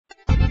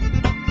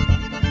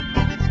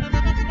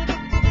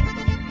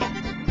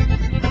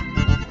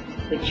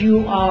but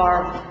you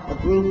are a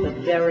group of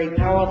very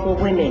powerful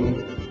women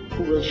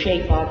who will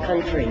shape our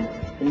country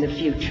in the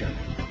future.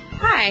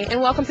 Hi, and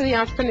welcome to the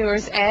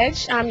Entrepreuners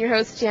Edge. I'm your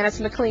host,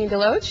 Janice McLean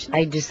Deloach.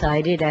 I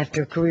decided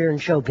after a career in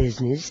show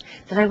business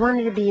that I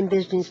wanted to be in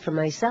business for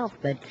myself,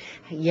 but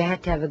you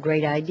had to have a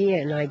great idea,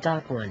 and I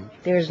got one.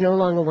 There is no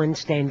longer one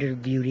standard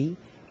of beauty.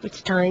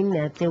 It's time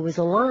that there was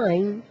a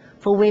line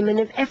for women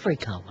of every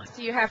color.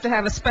 Do you have to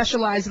have a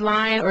specialized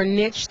line or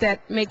niche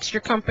that makes your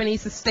company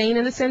sustain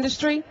in this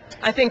industry?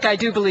 I think I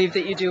do believe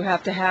that you do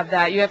have to have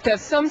that. You have to have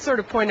some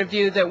sort of point of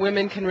view that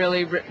women can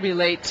really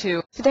relate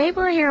to. Today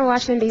we're here in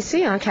Washington,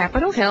 D.C. on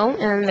Capitol Hill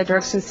in the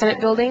Dirksen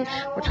Senate building.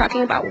 We're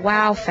talking about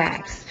Wow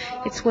Facts.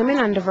 It's women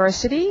on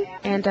diversity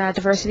and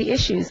diversity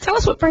issues. Tell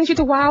us what brings you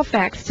to Wow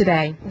Facts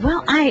today.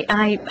 Well,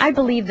 I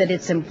believe that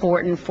it's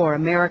important for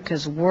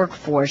America's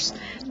workforce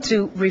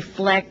to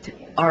reflect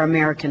our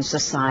American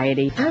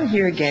society. I'm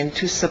here again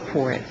to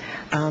support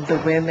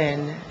the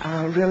women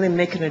really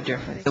making a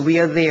difference. We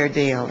are there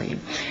daily,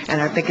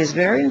 and I think it's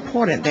very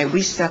important that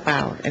we step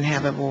out and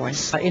have a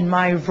voice. In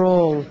my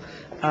role,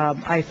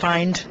 I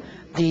find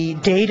the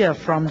data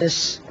from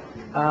this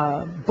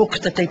book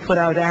that they put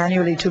out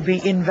annually to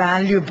be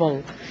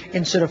invaluable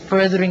in sort of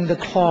furthering the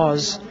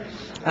cause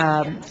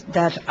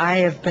that I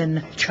have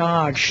been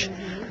charged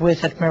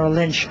with at Merrill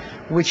Lynch,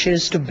 which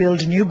is to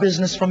build new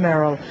business for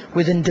Merrill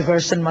within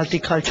diverse and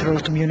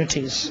multicultural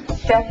communities.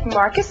 Chef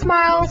Marcus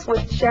Miles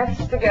with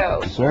Chefs to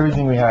Go. So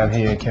everything we have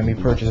here can be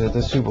purchased at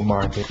the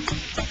supermarket.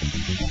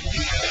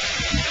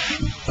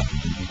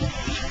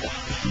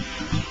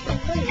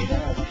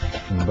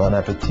 Bon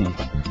appetit.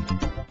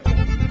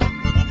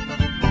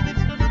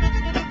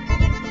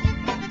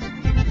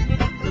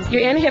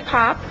 You're in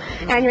hip-hop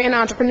and you're in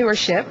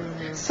entrepreneurship.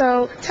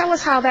 So tell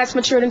us how that's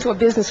matured into a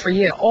business for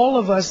you. All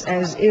of us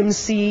as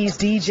MCs,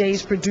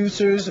 DJs,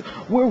 producers,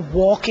 we're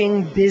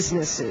walking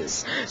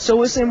businesses.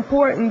 So it's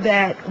important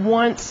that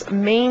once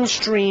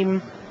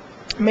mainstream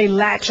may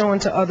latch on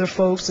to other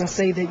folks and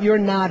say that you're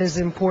not as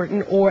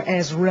important or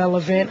as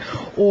relevant,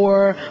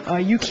 or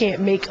you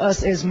can't make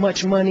us as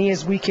much money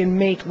as we can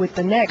make with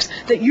the next,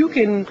 that you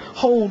can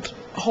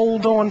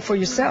hold on for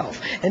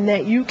yourself and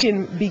that you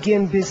can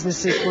begin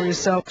businesses for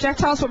yourself. Jeff,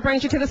 tell us what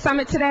brings you to the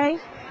summit today.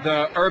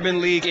 The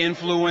Urban League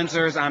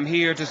influencers. I'm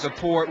here to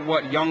support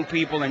what young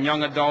people and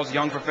young adults,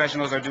 young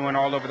professionals are doing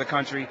all over the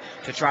country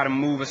to try to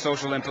move a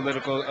social and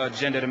political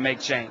agenda to make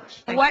change.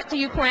 What do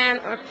you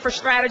plan for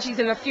strategies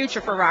in the future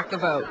for Rock the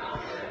Vote?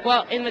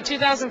 Well, in the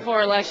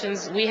 2004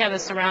 elections, we had a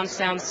surround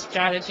sound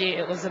strategy.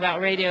 It was about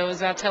radio, it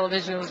was about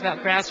television, it was about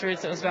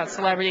grassroots, it was about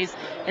celebrities,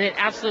 and it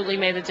absolutely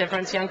made a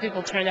difference. Young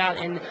people turned out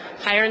in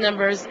higher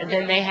numbers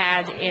than they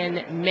had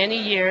in many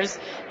years,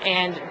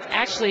 and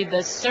actually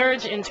the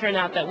surge in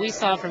turnout that we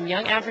saw from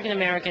young African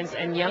Americans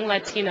and young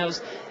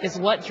Latinos is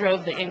what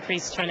drove the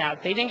increased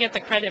turnout. They didn't get the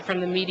credit from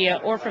the media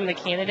or from the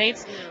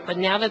candidates, but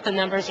now that the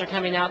numbers are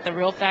coming out, the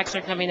real facts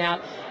are coming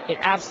out, it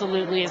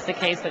absolutely is the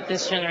case that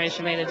this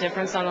generation made a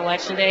difference on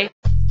Election Day.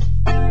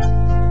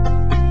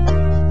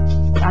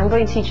 I'm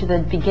going to teach you the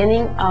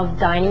beginning of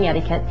dining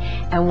etiquette,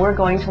 and we're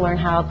going to learn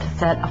how to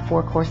set a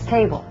four-course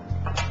table.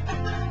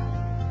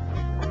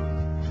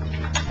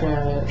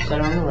 Set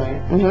on the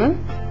right.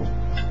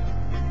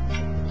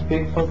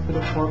 Big fork for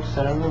the fork,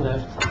 set on the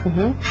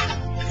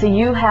left. So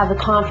you have the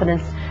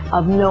confidence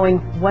of knowing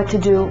what to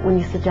do when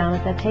you sit down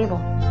at that table.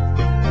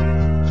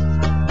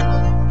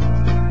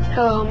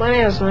 Hello, my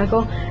name is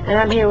Michael, and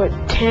I'm here with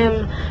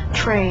Tim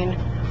Train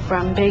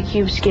from Big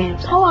Cubes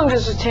Games. How long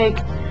does it take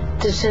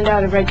to send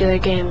out a regular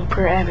game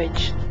per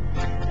average?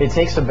 It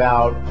takes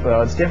about,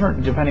 well, it's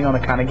different depending on the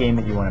kind of game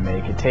that you want to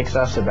make. It takes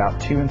us about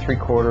 2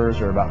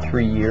 3/4 or about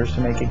 3 years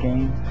to make a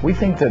game. We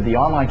think that the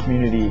online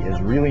community is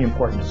really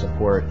important to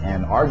support,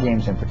 and our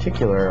games in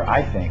particular,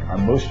 I think, are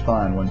most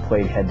fun when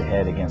played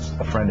head-to-head against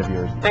a friend of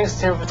yours. Thanks,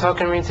 Tim, for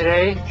talking to me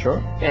today.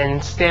 Sure.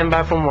 And stand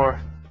by for more.